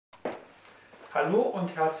Hallo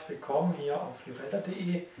und herzlich willkommen hier auf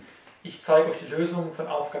LyreldaHD. Ich zeige euch die Lösungen von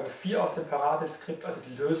Aufgabe 4 aus dem Parabel-Skript, also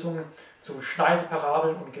die Lösungen zum Schneiden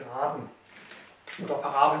Parabeln und Geraden oder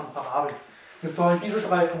Parabeln und Parabeln. Wir sollen diese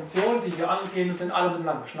drei Funktionen, die hier angegeben sind, alle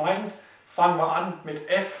miteinander schneiden. Fangen wir an mit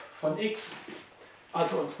f von x,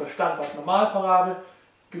 also unsere Standard-Normalparabel,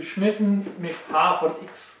 geschnitten mit h von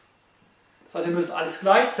x. Das heißt, wir müssen alles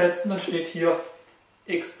gleichsetzen, dann steht hier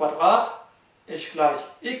x² ist gleich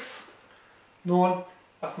x. Nun,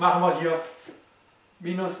 was machen wir hier?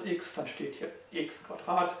 Minus x, dann steht hier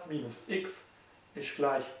x² minus x ist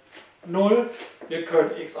gleich 0. Wir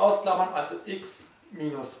können x ausklammern, also x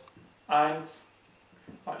minus 1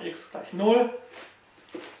 mal x gleich 0.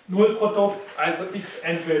 Nullprodukt, also x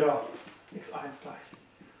entweder x1 gleich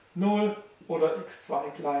 0 oder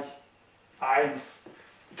x2 gleich 1.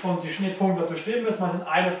 Um die Schnittpunkte zu bestimmen, müssen wir in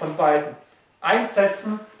eine von beiden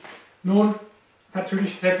einsetzen. Nun,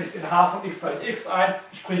 natürlich setze ich es in h von x gleich x ein,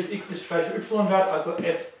 sprich x ist gleich y-Wert, also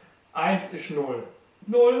S1 ist 0,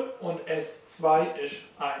 0 und S2 ist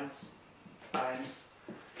 1, 1.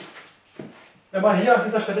 Wenn man hier an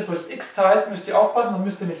dieser Stelle durch x teilt, müsst ihr aufpassen, dann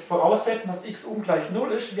müsst ihr nicht voraussetzen, dass x ungleich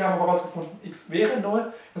 0 ist. Wir haben aber herausgefunden, x wäre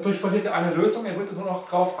 0. Dadurch verliert ihr eine Lösung, ihr würdet nur noch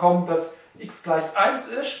drauf kommen, dass x gleich 1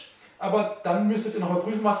 ist. Aber dann müsstet ihr noch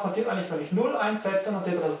überprüfen, was passiert eigentlich, wenn ich 0 einsetze. Dann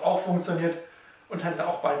seht ihr, dass es auch funktioniert. Und hättet ihr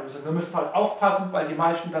auch beide Lösungen. Wir müssen halt aufpassen, weil die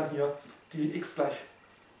meisten dann hier die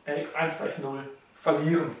x1 gleich 0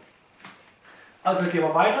 verlieren. Also gehen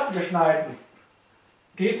wir weiter. Wir schneiden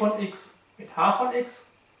g von x mit h von x.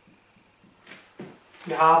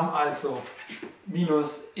 Wir haben also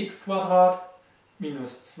minus x²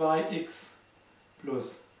 minus 2x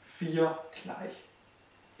plus 4 gleich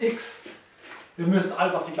x. Wir müssen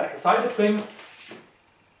alles auf die gleiche Seite bringen.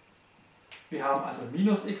 Wir haben also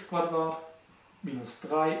minus x² minus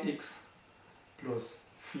 3x plus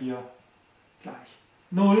 4 gleich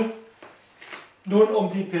 0. Nun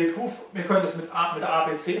um die PQ, wir können das mit der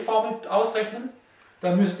ABC-Formel ausrechnen.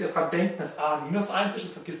 Dann müsst ihr daran denken, dass a minus 1 ist,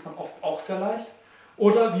 das vergisst man oft auch sehr leicht.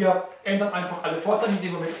 Oder wir ändern einfach alle Vorzeichen,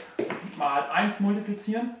 indem wir mit mal 1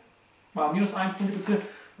 multiplizieren, mal minus 1 multiplizieren.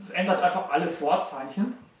 Das ändert einfach alle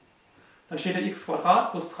Vorzeichen. Dann steht der x²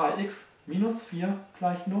 plus 3x minus 4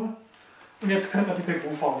 gleich 0. Und jetzt könnt ihr die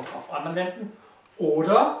PQ-Formel drauf anwenden.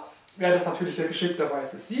 Oder, wer das natürlich hier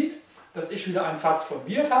geschickterweise sieht, das ist wieder ein Satz von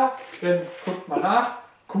Virta, denn guckt mal nach,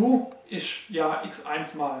 q ist ja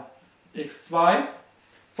x1 mal x2,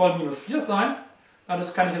 soll minus 4 sein. Ja,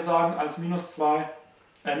 das kann ich ja sagen als minus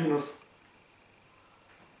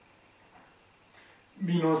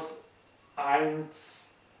 1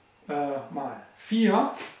 mal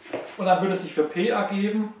 4. Und dann würde es sich für p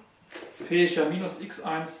ergeben. P ist ja minus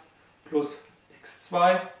x1 plus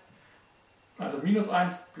x2. Also minus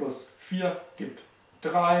 1 plus 4 gibt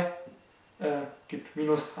 3, gibt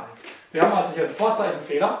minus 3. Wir haben also hier einen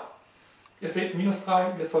Vorzeichenfehler. Ihr seht minus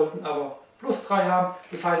 3, wir sollten aber plus 3 haben.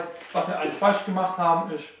 Das heißt, was wir eigentlich falsch gemacht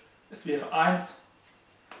haben, ist, es wäre 1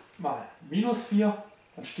 mal minus 4,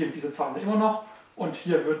 dann stimmt diese Zahl immer noch. Und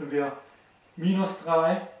hier würden wir minus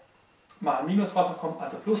 3 mal minus was bekommen,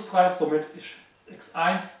 also plus 3. Somit ist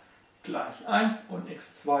x1 gleich 1 und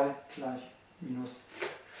x2 gleich minus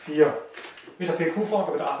 4. Mit der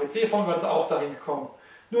PQ-Formel, mit der ABC-Formel wird auch dahin gekommen.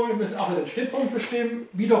 Nur wir müssen auch wieder den Schnittpunkt bestimmen.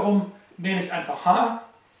 Wiederum nehme ich einfach h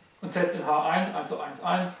und setze in h ein, also 1,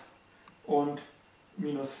 1 und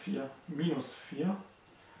minus 4, minus 4.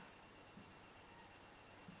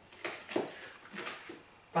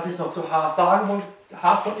 Was ich noch zu h sagen wollte,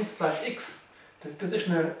 h von x gleich x, das ist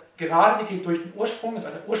eine Gerade, die geht durch den Ursprung, das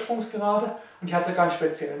ist eine Ursprungsgerade und die hat sogar einen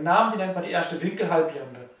speziellen Namen, die nennt man die erste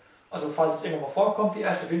Winkelhalbierende. Also falls es irgendwann mal vorkommt, die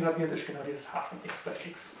erste Winkelhalbierende ist genau dieses h von x gleich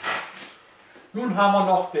x. Nun haben wir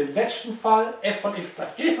noch den letzten Fall, f von x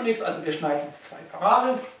gleich g von x, also wir schneiden jetzt zwei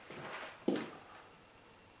Parabeln.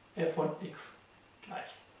 f von x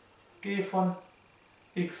gleich g von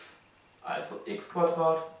x, also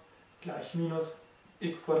x² gleich minus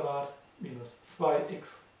x² minus 2x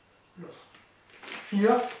plus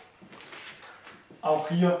 4. Auch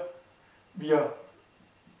hier, wir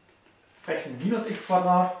rechnen minus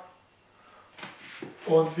x²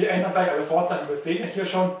 und wir ändern gleich alle Vorzeichen. Wir sehen ja hier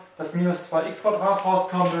schon, dass minus 2x²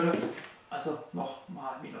 rauskommen würde, also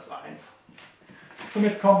nochmal minus 1.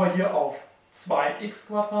 Somit kommen wir hier auf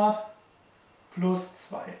 2x² plus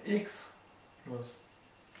 2x plus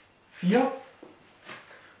 4.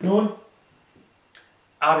 Nun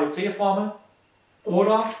ABC-Formel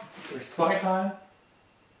oder durch 2 teilen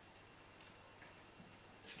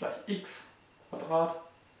ist gleich x²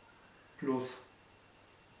 plus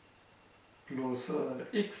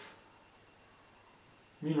x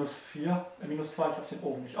minus 4, minus 2, ich habe es hier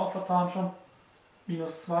oben nicht auch vertan schon,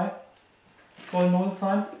 minus 2 soll 0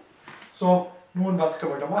 sein. So, nun, was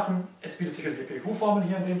können wir da machen? Es bietet sich die PQ-Formel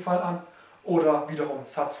hier in dem Fall an. Oder wiederum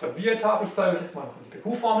Satz verwirrt habe. Ich zeige euch jetzt mal noch die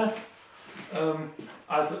PQ-Formel.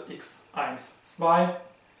 Also x1, 2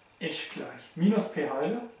 ist gleich minus p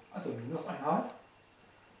halbe, also minus 1/2,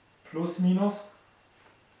 plus minus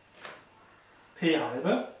p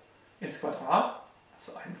halbe ins Quadrat,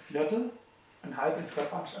 also 1/4, 1/2 ins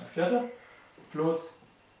Quadrat ist 1/4, plus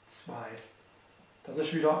 2. Das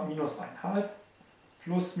ist wieder minus 1/2,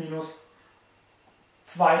 plus minus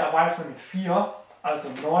 2 erweitern mit 4, also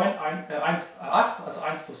 8, also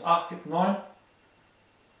 1 plus 8 gibt 9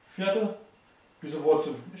 Viertel. Diese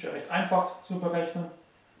Wurzel ist ja recht einfach zu berechnen.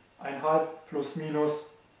 1/2 plus minus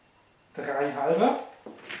 3 halbe.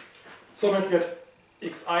 Somit wird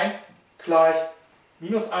x1 gleich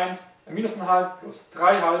minus 1/2 plus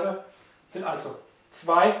 3 halbe, sind also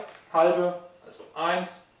 2 halbe, also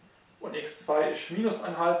 1, und x2 ist minus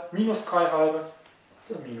 1/2, minus 3 halbe,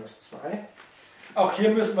 also minus 2. Auch hier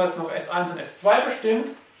müssen wir jetzt noch S1 und S2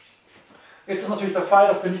 bestimmen. Jetzt ist natürlich der Fall,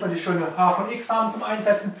 dass wir nicht mal die schöne h von x haben zum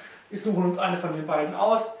Einsetzen. Wir suchen uns eine von den beiden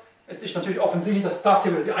aus. Es ist natürlich offensichtlich, dass das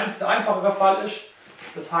hier wieder der einfachere Fall ist.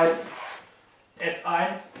 Das heißt,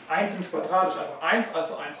 S1, 1 ins Quadrat ist einfach 1,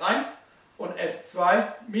 also 1, 1. Und S2,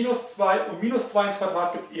 minus 2 und minus 2 ins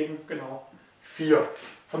Quadrat gibt eben genau 4.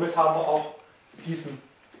 Somit haben wir auch diesen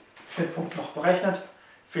Schnittpunkt noch berechnet.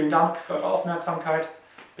 Vielen Dank für eure Aufmerksamkeit.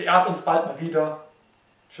 Beehrt uns bald mal wieder.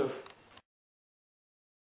 Tschüss.